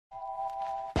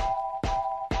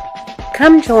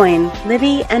Come join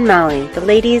Libby and Molly, the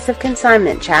ladies of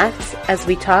Consignment Chats, as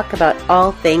we talk about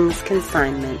all things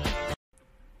consignment.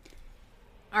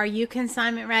 Are you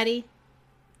consignment ready?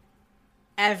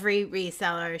 Every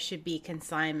reseller should be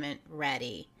consignment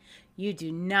ready. You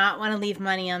do not want to leave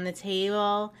money on the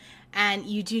table, and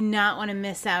you do not want to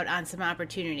miss out on some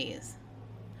opportunities.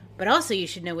 But also you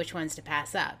should know which ones to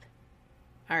pass up.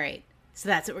 All right, so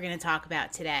that's what we're going to talk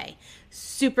about today.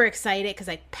 Super excited because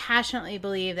I passionately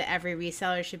believe that every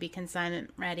reseller should be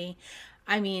consignment ready.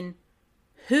 I mean,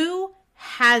 who's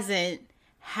a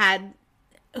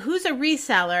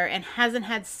reseller and hasn't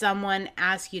had someone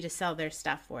ask you to sell their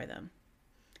stuff for them?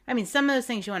 I mean, some of those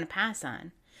things you want to pass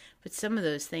on, but some of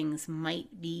those things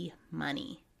might be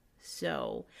money.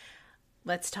 So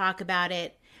let's talk about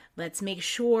it. Let's make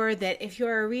sure that if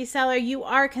you're a reseller, you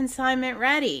are consignment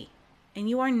ready and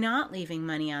you are not leaving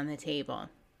money on the table.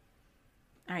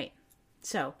 All right.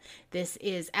 So this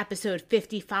is episode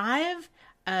 55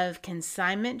 of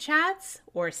Consignment Chats,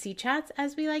 or C-Chats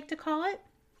as we like to call it.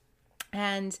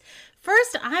 And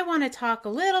first, I want to talk a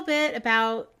little bit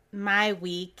about my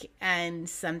week and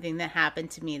something that happened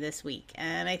to me this week.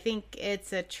 And I think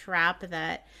it's a trap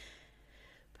that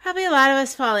probably a lot of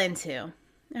us fall into.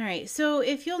 All right, so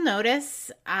if you'll notice,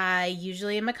 I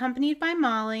usually am accompanied by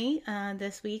Molly.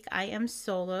 This week I am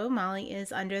solo. Molly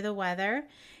is under the weather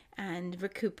and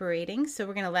recuperating, so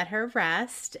we're going to let her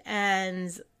rest.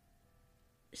 And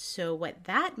so what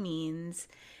that means,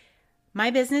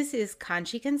 my business is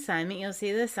Conchi Consignment. You'll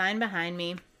see the sign behind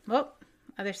me. Whoop.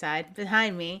 Other side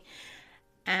behind me.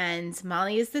 And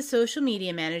Molly is the social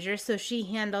media manager, so she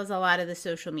handles a lot of the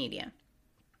social media.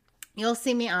 You'll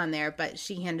see me on there, but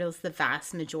she handles the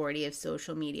vast majority of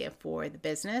social media for the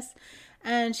business.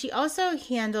 And she also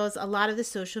handles a lot of the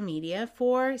social media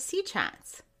for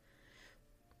C-Chats.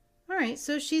 All right,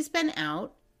 so she's been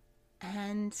out,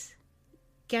 and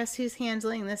guess who's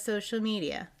handling the social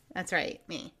media? That's right,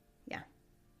 me. Yeah.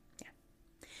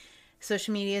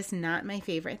 Social media is not my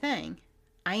favorite thing.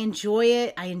 I enjoy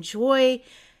it. I enjoy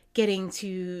getting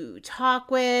to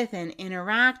talk with and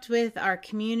interact with our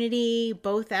community,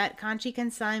 both at Conchi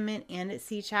Consignment and at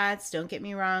C-Chats. Don't get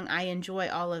me wrong. I enjoy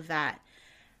all of that.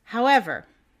 However,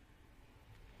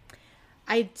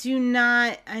 I'm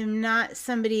not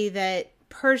somebody that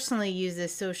personally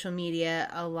uses social media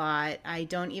a lot. I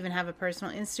don't even have a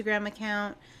personal Instagram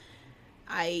account.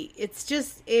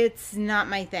 It's not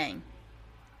my thing.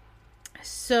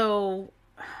 So,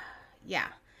 yeah,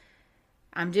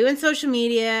 I'm doing social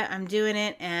media, I'm doing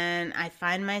it, and I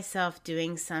find myself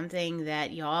doing something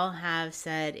that y'all have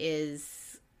said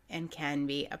is and can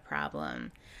be a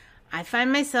problem. I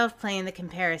find myself playing the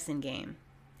comparison game.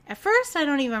 At first, I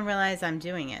don't even realize I'm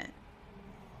doing it.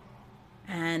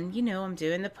 And, I'm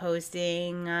doing the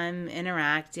posting, I'm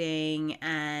interacting,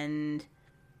 and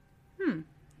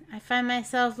I find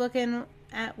myself looking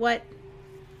at what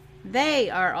they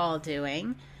are all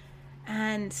doing,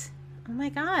 and oh my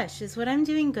gosh, is what I'm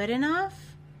doing good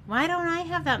enough? Why don't I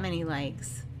have that many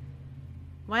likes?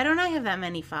 Why don't I have that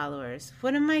many followers?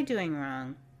 What am I doing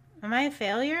wrong? Am I a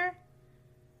failure?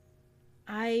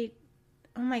 Oh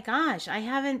my gosh, I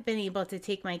haven't been able to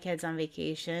take my kids on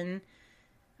vacation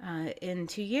in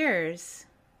 2 years.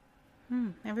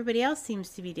 Everybody else seems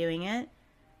to be doing it.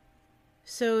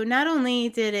 So not only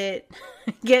did it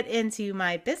get into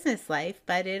my business life,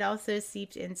 but it also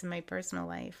seeped into my personal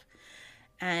life.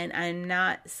 And I'm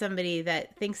not somebody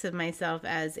that thinks of myself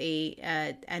as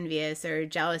a envious or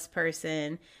jealous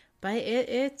person, but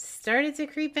it started to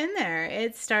creep in there.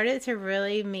 It started to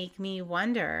really make me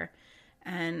wonder.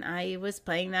 And I was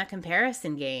playing that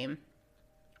comparison game.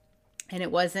 And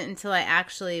it wasn't until I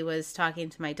actually was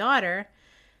talking to my daughter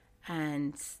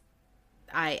and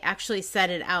I actually said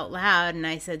it out loud, and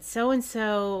I said,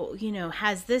 so-and-so,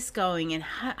 has this going, and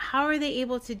how are they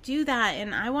able to do that?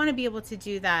 And I want to be able to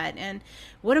do that. And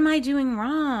what am I doing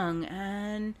wrong?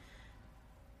 And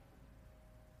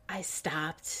I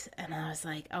stopped, and I was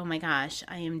like, oh my gosh,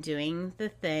 I'm doing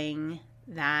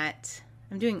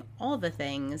all the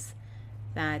things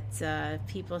that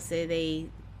people say they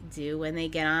do when they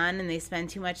get on and they spend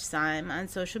too much time on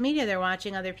social media. They're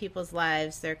watching other people's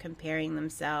lives. They're comparing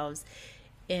themselves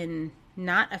in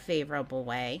not a favorable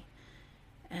way.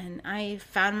 And I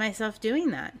found myself doing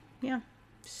that. Yeah.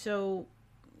 So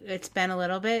it's been a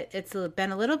little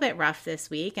bit rough this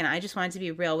week, and I just wanted to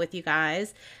be real with you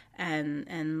guys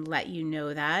and let you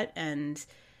know that. And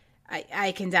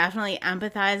I can definitely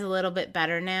empathize a little bit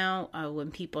better now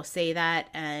when people say that.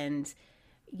 And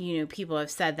people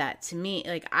have said that to me.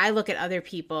 Like, I look at other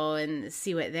people and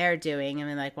see what they're doing, and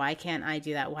I'm like, why can't I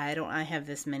do that? Why don't I have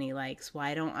this many likes?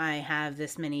 Why don't I have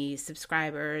this many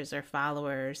subscribers or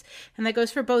followers? And that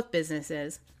goes for both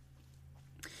businesses.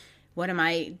 What am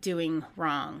I doing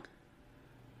wrong?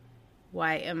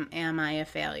 Why am I a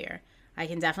failure? I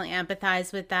can definitely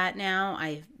empathize with that now.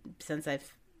 Since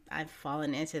I've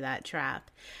fallen into that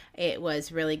trap. It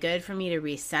was really good for me to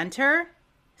recenter,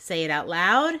 say it out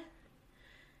loud,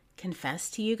 confess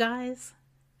to you guys,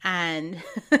 and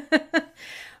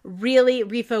really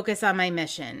refocus on my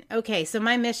mission. Okay, so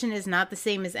my mission is not the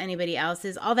same as anybody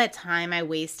else's. All that time I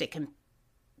wasted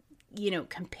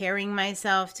comparing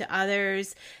myself to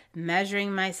others,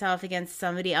 measuring myself against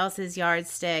somebody else's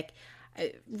yardstick,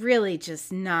 really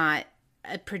just not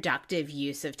a productive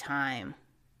use of time.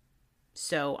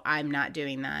 So I'm not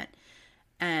doing that.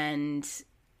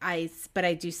 But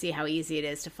I do see how easy it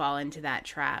is to fall into that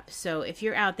trap. So if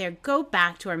you're out there, go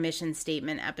back to our mission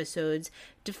statement episodes,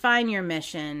 define your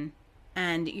mission,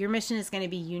 and your mission is going to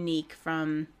be unique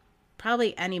from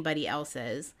probably anybody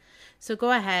else's. So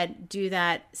go ahead, do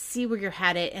that, see where you're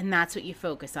headed, and that's what you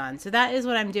focus on. So that is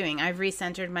what I'm doing. I've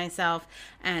recentered myself,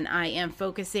 and I am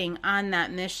focusing on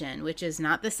that mission, which is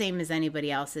not the same as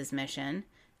anybody else's mission.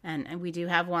 And we do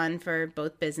have one for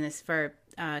both business, for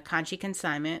Conchi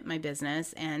Consignment, my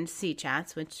business, and C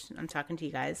Chats, which I'm talking to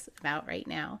you guys about right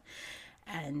now.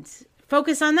 And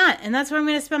focus on that. And that's where I'm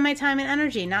going to spend my time and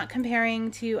energy, not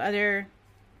comparing to other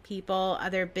people,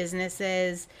 other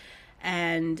businesses.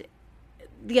 And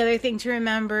the other thing to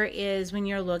remember is when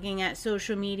you're looking at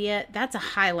social media, that's a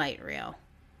highlight reel.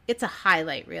 It's a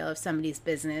highlight reel of somebody's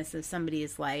business, of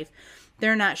somebody's life.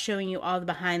 They're not showing you all the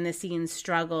behind the scenes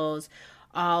struggles,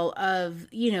 all of,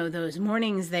 those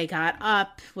mornings they got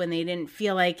up when they didn't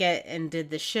feel like it and did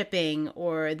the shipping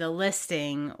or the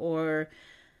listing or,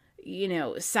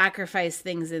 sacrifice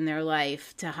things in their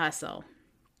life to hustle.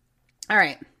 All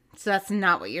right. So that's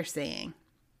not what you're saying.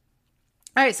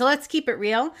 All right. So let's keep it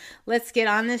real. Let's get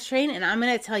on this train, and I'm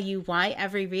going to tell you why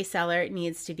every reseller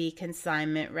needs to be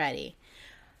consignment ready.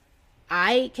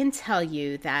 I can tell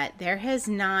you that there has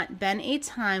not been a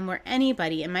time where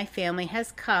anybody in my family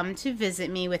has come to visit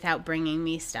me without bringing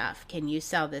me stuff. Can you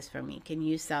sell this for me? Can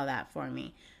you sell that for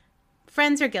me?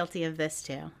 Friends are guilty of this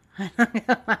too. I don't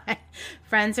know why.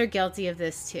 Friends are guilty of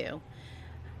this too.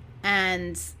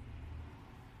 And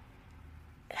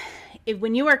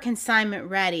when you are consignment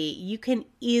ready, you can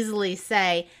easily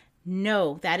say,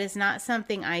 no, that is not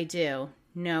something I do.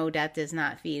 No, that does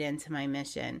not feed into my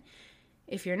mission.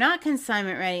 If you're not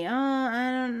consignment ready,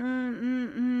 I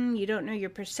don't know, you don't know your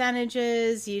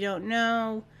percentages, you don't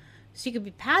know. So you could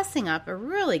be passing up a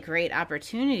really great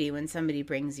opportunity when somebody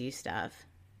brings you stuff.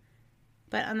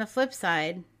 But on the flip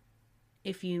side,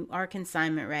 if you are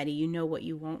consignment ready, you know what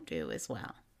you won't do as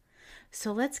well.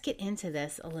 So let's get into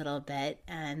this a little bit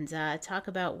and talk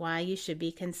about why you should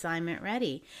be consignment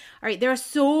ready. All right, there are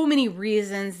so many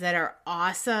reasons that are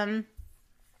awesome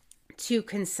to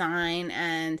consign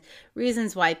and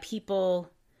reasons why people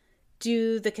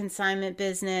do the consignment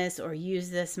business or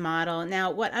use this model. Now,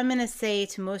 what I'm going to say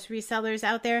to most resellers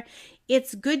out there,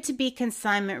 it's good to be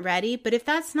consignment ready, but if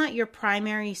that's not your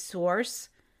primary source,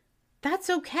 that's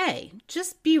okay.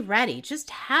 Just be ready. Just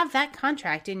have that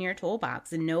contract in your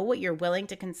toolbox and know what you're willing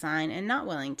to consign and not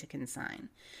willing to consign.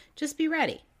 Just be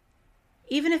ready,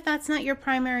 even if that's not your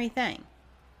primary thing.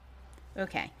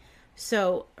 Okay.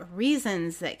 So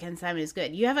reasons that consignment is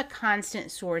good. You have a constant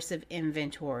source of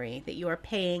inventory that you are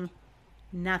paying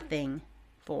nothing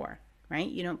for, right?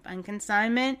 You don't, on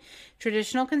consignment,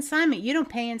 traditional consignment, you don't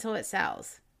pay until it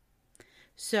sells.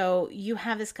 So you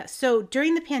have this. So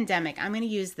during the pandemic, I'm going to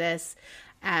use this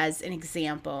as an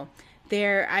example.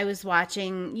 I was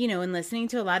watching, and listening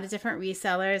to a lot of different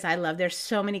resellers. There's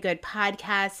so many good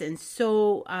podcasts and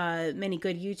so many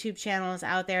good YouTube channels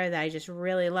out there that I just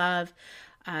really love.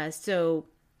 So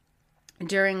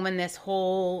during when this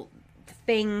whole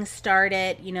thing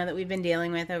started, that we've been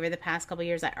dealing with over the past couple of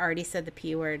years, I already said the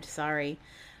P word, sorry.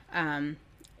 When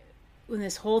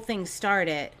this whole thing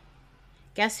started,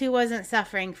 guess who wasn't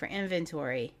suffering for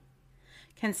inventory?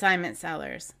 Consignment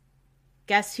sellers.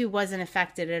 Guess who wasn't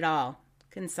affected at all?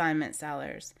 Consignment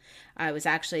sellers. It was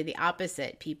actually the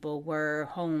opposite. People were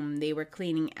home. They were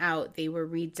cleaning out. They were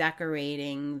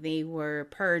redecorating. They were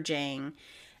purging.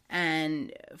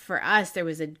 And for us, there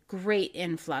was a great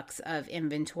influx of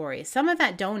inventory. Some of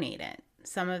that donated.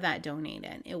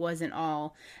 It wasn't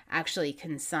all actually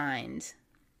consigned.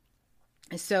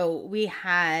 So we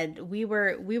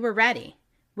were ready.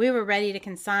 We were ready to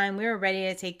consign. We were ready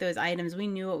to take those items. We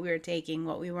knew what we were taking,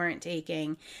 what we weren't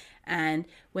taking. And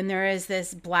when there is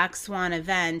this black swan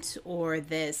event or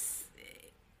this,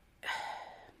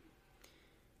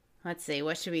 let's see,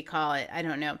 what should we call it? I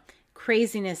don't know.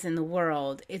 Craziness in the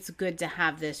world, it's good to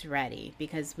have this ready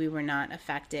because we were not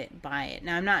affected by it.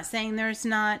 Now, I'm not saying there's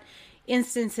not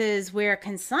instances where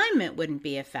consignment wouldn't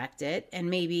be affected, and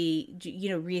maybe,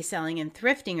 reselling and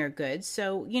thrifting are good.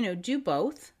 So, do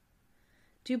both.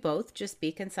 Do both. Just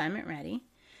be consignment ready.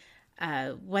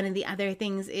 One of the other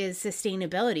things is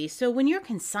sustainability. So when you're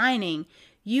consigning,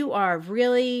 you are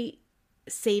really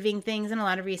saving things, and a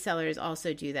lot of resellers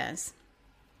also do this.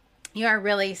 You are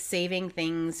really saving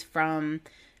things from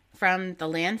the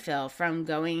landfill, from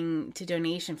going to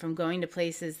donation, from going to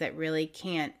places that really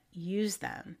can't use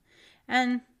them.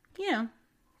 And,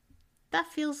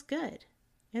 that feels good.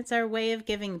 It's our way of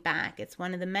giving back. It's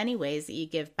one of the many ways that you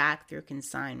give back through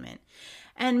consignment.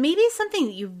 And maybe something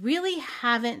that you really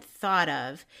haven't thought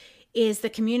of is the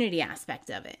community aspect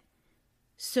of it.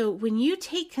 So when you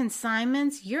take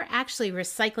consignments, you're actually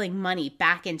recycling money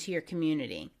back into your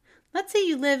community. Let's say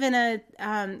you live in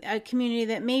a community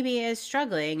that maybe is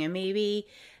struggling, and maybe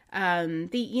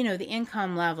the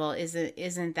income level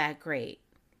isn't that great.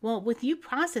 Well, with you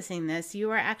processing this,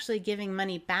 you are actually giving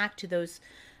money back to those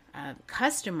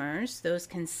customers, those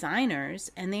consigners,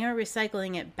 and they are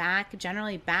recycling it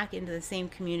generally back into the same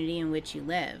community in which you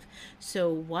live.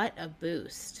 So what a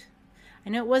boost. I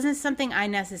know it wasn't something I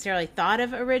necessarily thought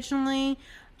of originally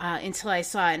until I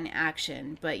saw it in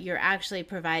action, but you're actually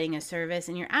providing a service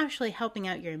and you're actually helping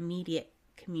out your immediate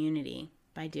community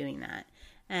by doing that.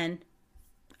 And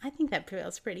I think that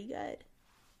feels pretty good.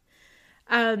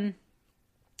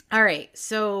 All right.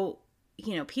 So,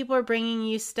 people are bringing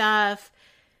you stuff.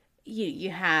 You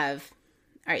have,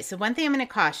 all right. So one thing I'm going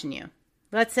to caution you.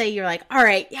 Let's say you're like, all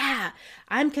right, yeah,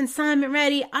 I'm consignment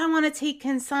ready. I want to take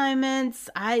consignments.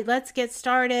 Let's get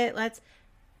started.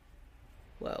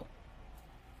 Whoa.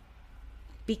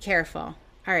 Be careful.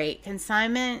 All right.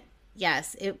 Consignment.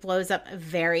 Yes, it blows up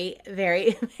very,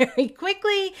 very, very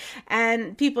quickly.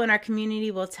 And people in our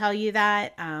community will tell you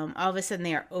that all of a sudden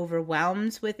they are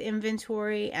overwhelmed with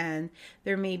inventory and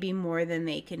there may be more than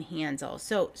they can handle.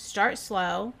 So start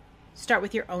slow. Start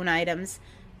with your own items.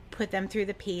 Put them through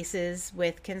the paces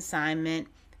with consignment.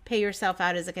 Pay yourself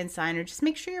out as a consigner. Just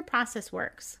make sure your process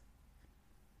works.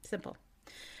 Simple.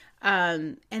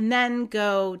 And then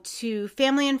go to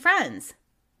family and friends.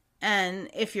 And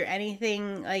if you're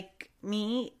anything like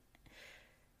me,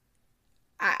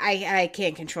 I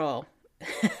can't control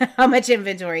how much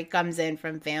inventory comes in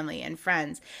from family and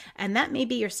friends. And that may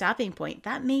be your stopping point.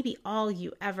 That may be all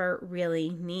you ever really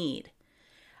need.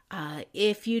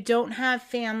 If you don't have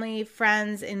family,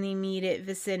 friends in the immediate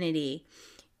vicinity,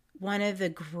 one of the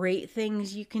great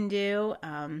things you can do,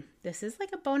 this is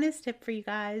like a bonus tip for you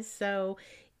guys,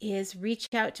 is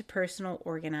reach out to personal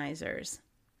organizers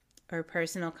or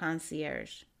personal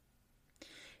concierge.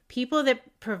 People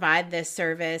that provide this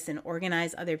service and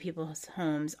organize other people's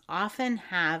homes often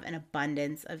have an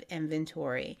abundance of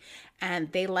inventory,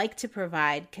 and they like to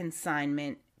provide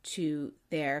consignment to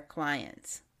their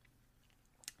clients.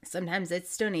 Sometimes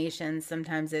it's donations,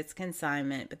 sometimes it's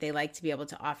consignment, but they like to be able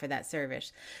to offer that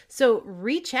service. So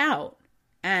reach out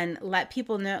and let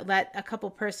people know, let a couple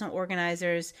personal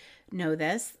organizers know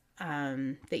this,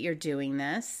 that you're doing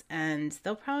this, and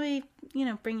they'll probably,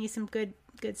 bring you some good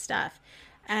stuff.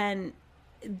 And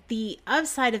the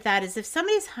upside of that is if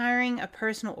somebody's hiring a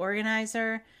personal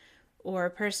organizer or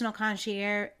a personal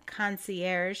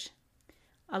concierge,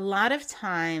 a lot of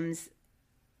times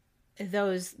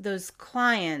those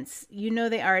clients,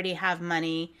 they already have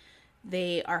money.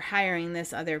 They are hiring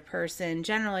this other person.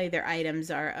 Generally, their items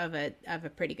are of a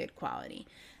pretty good quality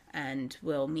and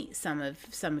will meet some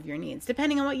of your needs,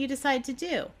 depending on what you decide to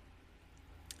do.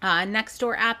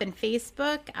 Nextdoor app and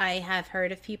Facebook, I have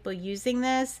heard of people using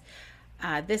this.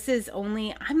 This is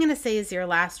only, I'm going to say, is your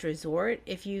last resort.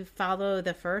 If you follow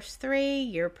the first three,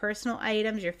 your personal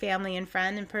items, your family and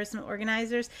friend and personal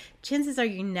organizers, chances are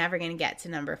you're never going to get to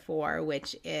number 4,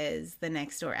 which is the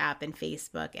Nextdoor app and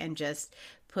Facebook and just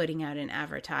putting out an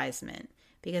advertisement,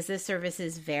 because this service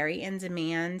is very in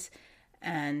demand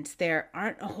and there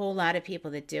aren't a whole lot of people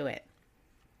that do it.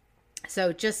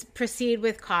 So just proceed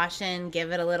with caution,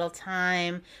 give it a little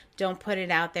time. Don't put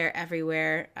it out there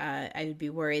everywhere. I would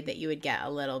be worried that you would get a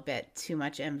little bit too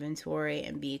much inventory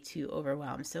and be too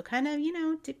overwhelmed. So kind of,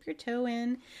 dip your toe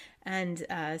in and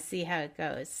see how it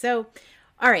goes. So,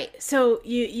 all right. So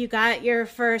you got your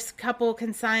first couple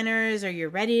consigners, or you're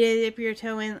ready to dip your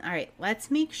toe in. All right. Let's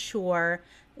make sure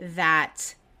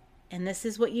that, and this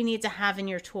is what you need to have in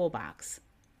your toolbox.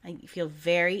 I feel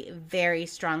very, very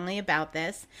strongly about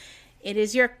this. It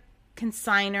is your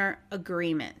consignor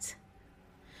agreement.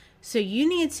 So you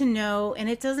need to know, and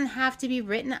it doesn't have to be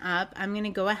written up. I'm going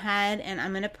to go ahead and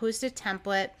I'm going to post a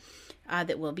template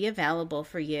that will be available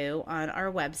for you on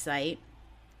our website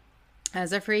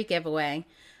as a free giveaway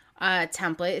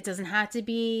template. It doesn't have to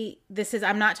be,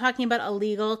 I'm not talking about a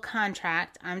legal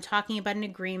contract. I'm talking about an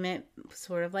agreement,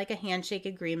 sort of like a handshake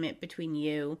agreement between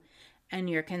you and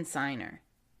your consignor.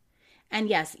 And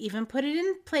yes, even put it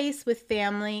in place with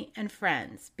family and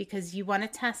friends, because you want to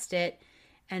test it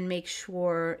and make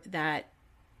sure that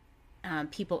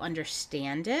people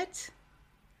understand it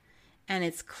and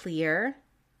it's clear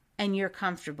and you're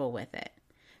comfortable with it.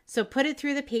 So put it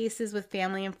through the paces with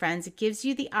family and friends. It gives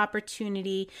you the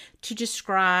opportunity to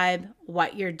describe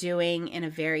what you're doing in a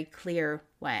very clear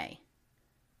way,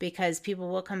 because people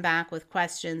will come back with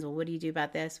questions. Well, what do you do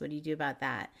about this? What do you do about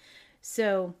that?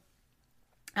 So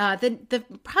the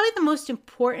probably the most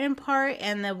important part,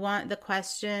 and the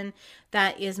question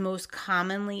that is most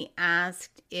commonly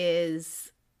asked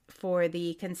is for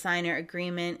the consignor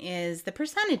agreement is the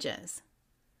percentages.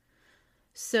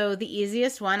 So the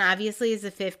easiest one obviously is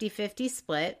a 50-50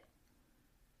 split.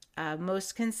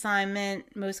 Most consignment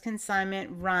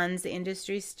runs, the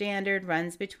industry standard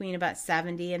runs between about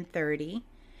 70 and 30.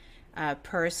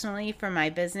 Personally, for my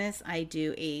business, I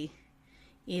do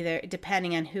either,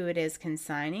 depending on who it is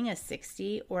consigning, a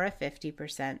 60 or a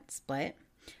 50% split.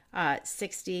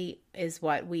 60 is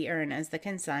what we earn as the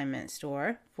consignment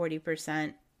store.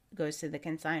 40% goes to the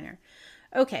consignor.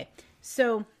 Okay,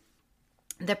 so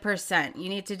the percent, you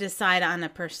need to decide on a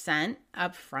percent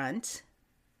up front,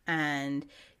 and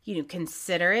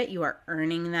consider it. You are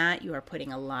earning that. You are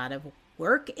putting a lot of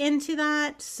work into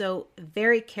that. So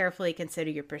very carefully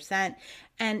consider your percent,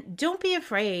 and don't be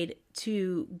afraid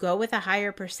to go with a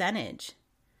higher percentage.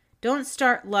 Don't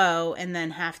start low and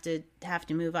then have to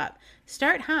move up.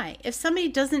 Start high. If somebody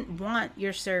doesn't want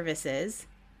your services,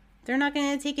 they're not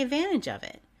going to take advantage of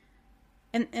it.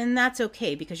 And that's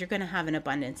okay, because you're going to have an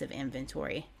abundance of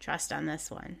inventory. Trust on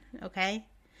this one, okay?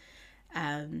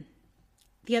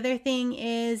 The other thing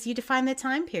is you define the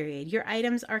time period. Your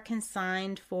items are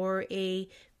consigned for a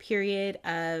period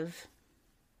of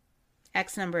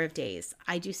X number of days.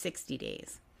 I do 60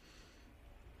 days.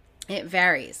 It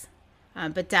varies,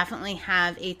 but definitely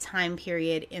have a time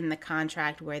period in the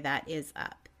contract where that is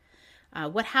up.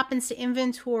 What happens to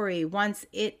inventory once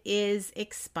it is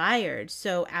expired?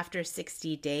 So after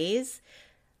 60 days,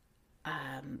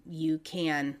 you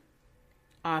can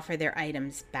offer their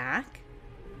items back.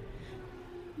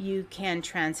 You can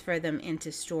transfer them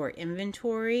into store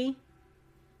inventory.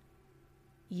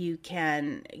 You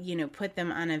can, put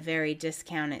them on a very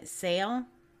discounted sale.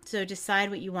 So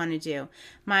decide what you want to do.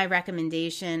 My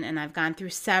recommendation, and I've gone through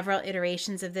several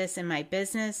iterations of this in my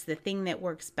business, the thing that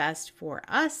works best for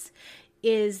us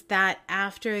is that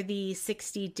after the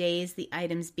 60 days, the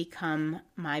items become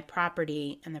my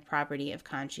property and the property of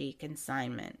Conchi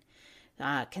Consignment.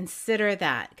 Consider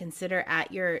that. Consider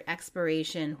at your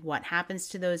expiration what happens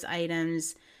to those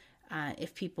items.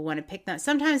 If people want to pick them,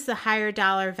 sometimes the higher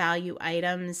dollar value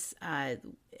items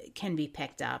can be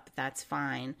picked up. That's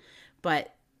fine.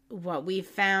 But what we've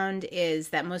found is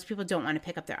that most people don't want to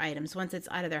pick up their items. Once it's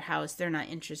out of their house, they're not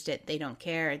interested. They don't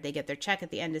care. They get their check at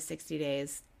the end of 60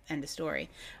 days. End of story.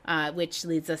 Which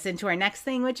leads us into our next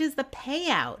thing, which is the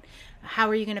payout. How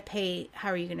are you going to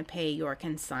pay your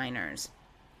consignors?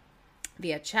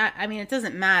 Via check. I mean, it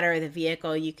doesn't matter the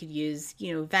vehicle. You could use,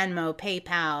 Venmo,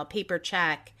 PayPal, paper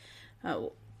check,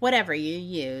 whatever you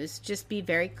use. Just be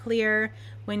very clear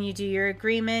when you do your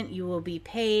agreement. You will be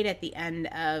paid at the end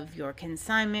of your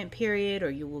consignment period, or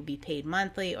you will be paid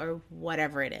monthly, or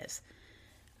whatever it is.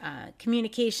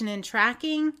 Communication and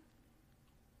tracking.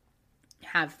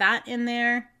 Have that in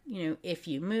there. If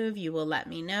you move, you will let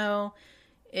me know.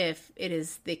 If it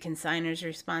is the consignor's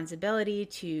responsibility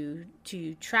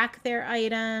to track their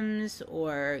items,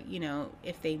 or,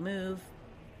 if they move,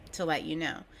 to let you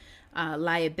know.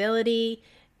 Liability,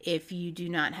 if you do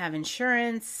not have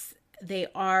insurance, they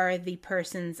are the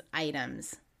person's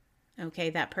items. Okay,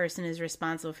 that person is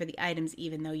responsible for the items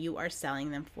even though you are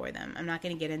selling them for them. I'm not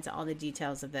going to get into all the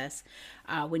details of this.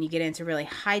 When you get into really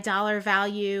high dollar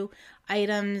value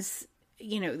items,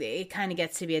 it kind of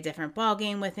gets to be a different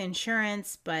ballgame with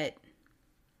insurance, but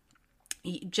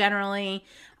generally,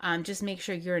 just make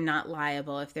sure you're not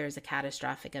liable if there's a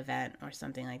catastrophic event or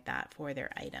something like that for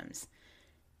their items.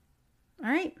 All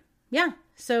right. Yeah.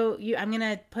 So I'm going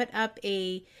to put up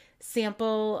a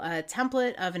sample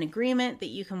template of an agreement that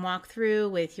you can walk through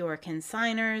with your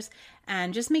consignors,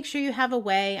 And just make sure you have a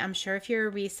way. I'm sure if you're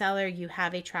a reseller, you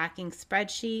have a tracking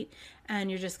spreadsheet,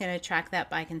 and you're just going to track that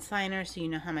by consignor so you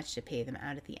know how much to pay them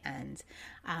out at the end.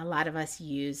 A lot of us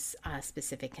use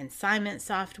specific consignment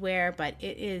software, but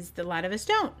a lot of us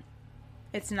don't.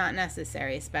 It's not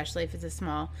necessary, especially if it's a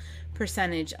small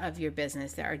percentage of your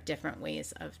business. There are different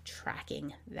ways of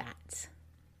tracking that.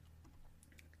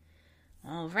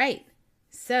 All right.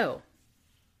 So,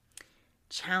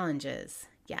 challenges.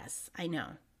 Yes, I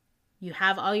know. You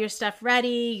have all your stuff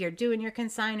ready. You're doing your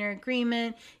consignor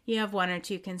agreement. You have 1 or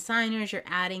 2 consignors. You're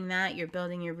adding that. You're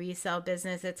building your resale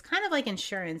business. It's kind of like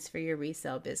insurance for your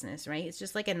resale business, right? It's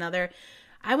just like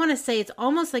I want to say it's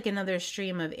almost like another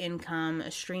stream of income,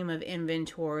 a stream of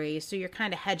inventory. So you're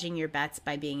kind of hedging your bets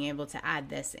by being able to add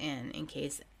this in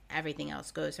case everything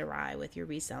else goes awry with your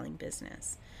reselling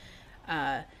business.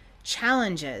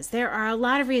 Challenges. There are a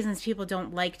lot of reasons people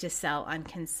don't like to sell on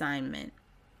consignment.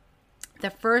 The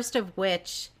first of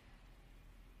which,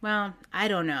 well, I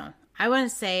don't know. I want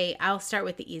to say I'll start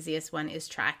with the easiest one is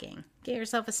tracking. Get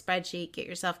yourself a spreadsheet, get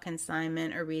yourself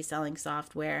consignment or reselling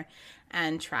software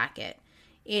and track it.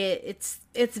 It's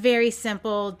very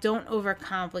simple. Don't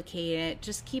overcomplicate it.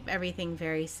 Just keep everything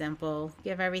very simple.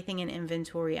 Give everything an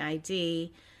inventory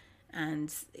ID,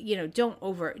 and don't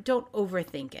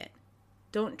overthink it.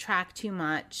 Don't track too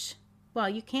much. Well,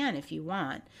 you can if you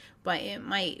want, but it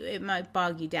might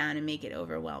bog you down and make it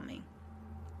overwhelming.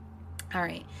 All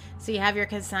right. So you have your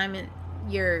consignment,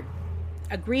 your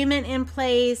agreement in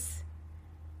place.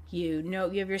 You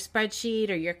have your spreadsheet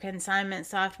or your consignment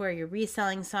software, your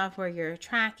reselling software, you're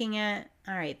tracking it.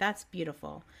 All right, that's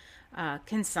beautiful.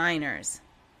 Consignors.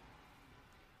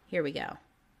 Here we go.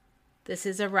 This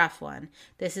is a rough one.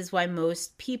 This is why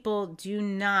most people do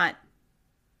not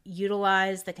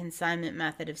utilize the consignment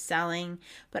method of selling,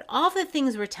 but all the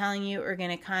things we're telling you are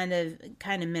going to kind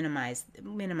of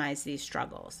minimize these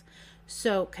struggles.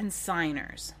 So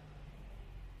consignors.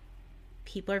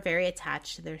 People are very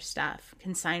attached to their stuff.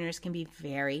 Consignors can be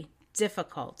very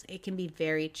difficult. It can be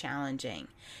very challenging.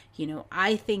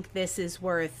 I think this is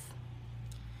worth,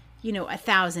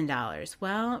 $1,000.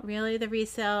 Well, really the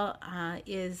resale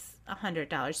is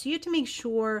 $100. So you have to make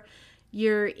sure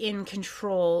you're in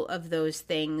control of those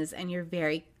things and you're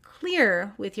very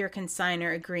clear with your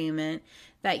consignor agreement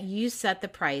that you set the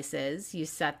prices, you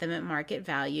set them at market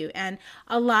value. And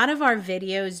a lot of our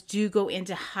videos do go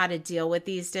into how to deal with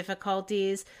these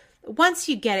difficulties. Once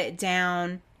you get it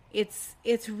down, it's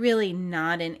really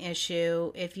not an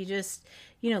issue. If you just,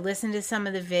 listen to some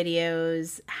of the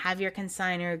videos, have your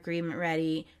consignor agreement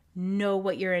ready, know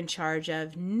what you're in charge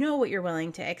of, know what you're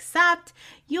willing to accept,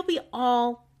 you'll be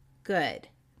all good.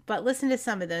 But listen to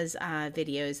some of those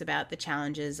videos about the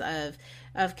challenges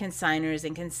of consignors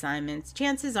and consignments.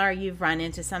 Chances are you've run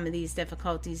into some of these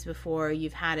difficulties before.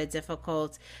 You've had a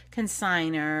difficult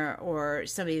consignor or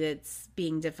somebody that's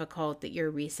being difficult that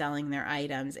you're reselling their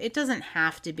items. It doesn't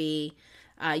have to be.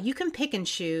 You can pick and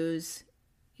choose.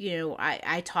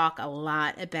 I talk a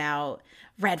lot about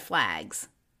red flags.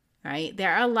 Right?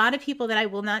 There are a lot of people that I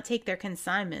will not take their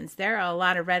consignments. There are a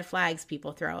lot of red flags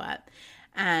people throw up.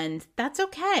 And that's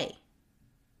okay.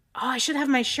 Oh, I should have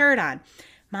my shirt on.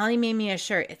 Molly made me a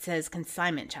shirt. It says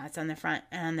Consignment Chats on the front.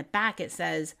 And on the back it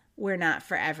says, we're not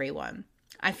for everyone.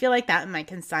 I feel like that in my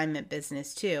consignment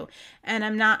business too. And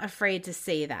I'm not afraid to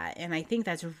say that. And I think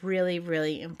that's really,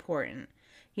 really important.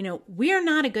 We are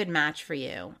not a good match for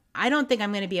you. I don't think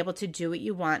I'm going to be able to do what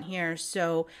you want here.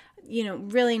 So,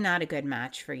 really not a good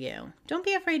match for you. Don't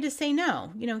be afraid to say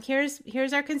no.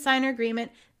 Here's our consignor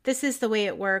agreement. This is the way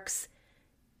it works.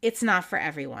 It's not for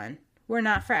everyone. We're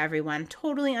not for everyone.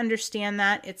 Totally understand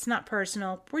that. It's not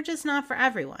personal. We're just not for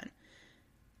everyone.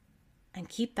 And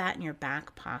keep that in your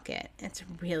back pocket. It's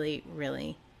really,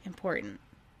 really important.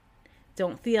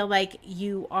 Don't feel like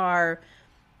you are,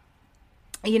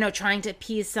 trying to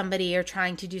appease somebody or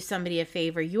trying to do somebody a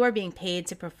favor. You are being paid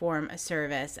to perform a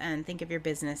service, and think of your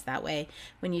business that way.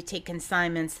 When you take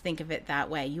consignments, think of it that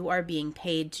way. You are being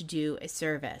paid to do a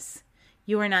service.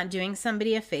 You are not doing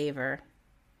somebody a favor.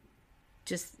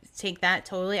 Just take that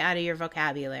totally out of your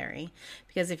vocabulary,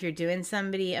 because if you're doing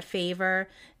somebody a favor,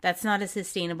 that's not a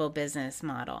sustainable business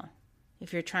model.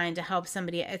 If you're trying to help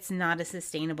somebody, it's not a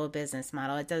sustainable business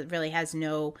model. It really has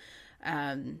no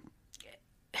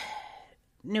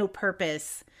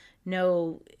purpose.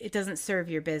 It doesn't serve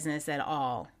your business at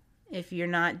all. If you're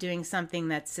not doing something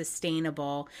that's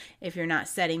sustainable, if you're not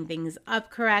setting things up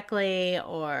correctly,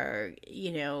 or,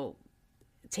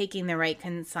 taking the right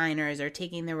consignors or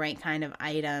taking the right kind of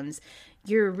items,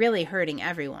 you're really hurting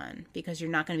everyone, because you're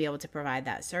not going to be able to provide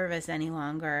that service any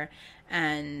longer.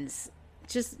 And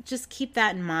just keep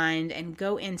that in mind and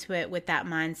go into it with that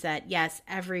mindset. Yes,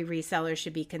 every reseller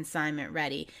should be consignment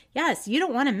ready. Yes, you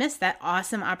don't want to miss that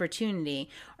awesome opportunity,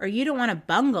 or you don't want to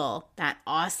bungle that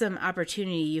awesome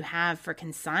opportunity you have for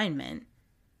consignment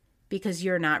because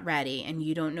you're not ready and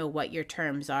you don't know what your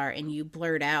terms are, and you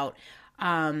blurt out,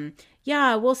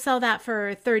 yeah, we'll sell that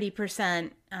for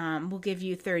 30%. We'll give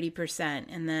you 30%.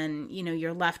 And then,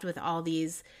 you're left with all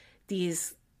these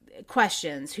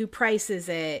questions. Who prices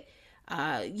it?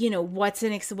 What's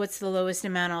the lowest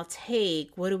amount I'll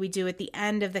take? What do we do at the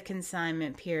end of the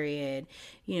consignment period?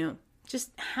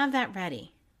 Just have that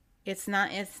ready. It's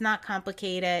not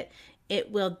complicated. It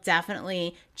will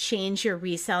definitely change your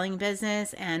reselling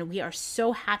business, and we are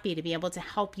so happy to be able to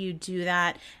help you do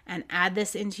that and add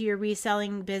this into your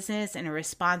reselling business in a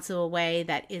responsible way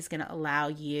that is going to allow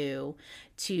you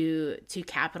to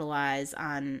capitalize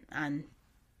on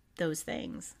those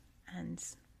things. And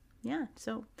yeah,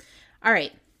 so all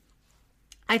right.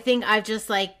 I think I've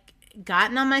just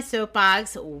gotten on my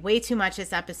soapbox way too much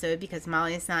this episode because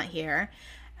Molly is not here,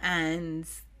 and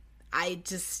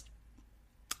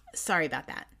sorry about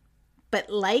that. But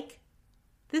like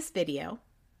this video,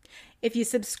 if you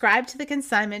subscribe to the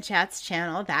Consignment Chats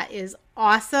channel, that is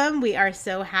awesome. We are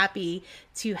so happy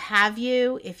to have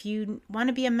you. If you want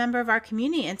to be a member of our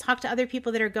community and talk to other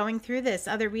people that are going through this,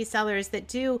 other resellers that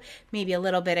do maybe a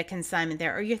little bit of consignment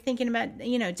there, or you're thinking about,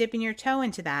 dipping your toe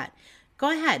into that,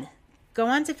 go ahead. Go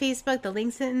on to Facebook. The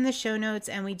link's in the show notes,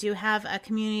 and we do have a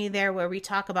community there where we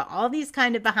talk about all these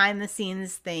kind of behind the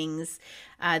scenes things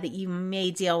that you may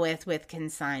deal with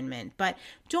consignment. But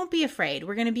don't be afraid.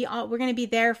 We're going to be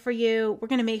there for you. We're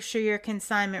going to make sure you're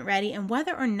consignment ready, and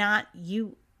whether or not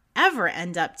you ever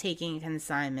end up taking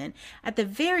consignment, at the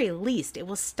very least, it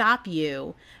will stop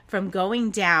you from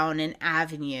going down an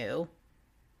avenue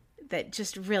that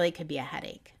just really could be a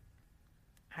headache.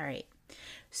 All right.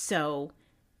 So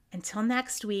until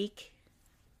next week,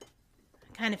 I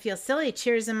kind of feel silly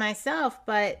cheersing myself,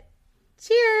 but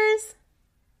cheers!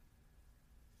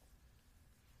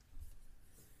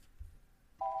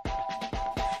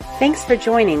 Thanks for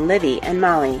joining Livy and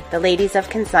Molly, the ladies of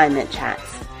Consignment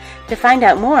Chats. To find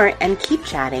out more and keep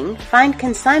chatting, find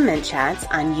Consignment Chats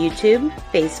on YouTube,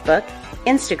 Facebook,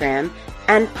 Instagram,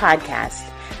 and podcast.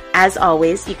 As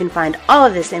always, you can find all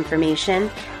of this information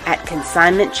at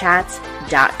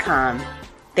consignmentchats.com.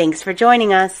 Thanks for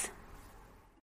joining us.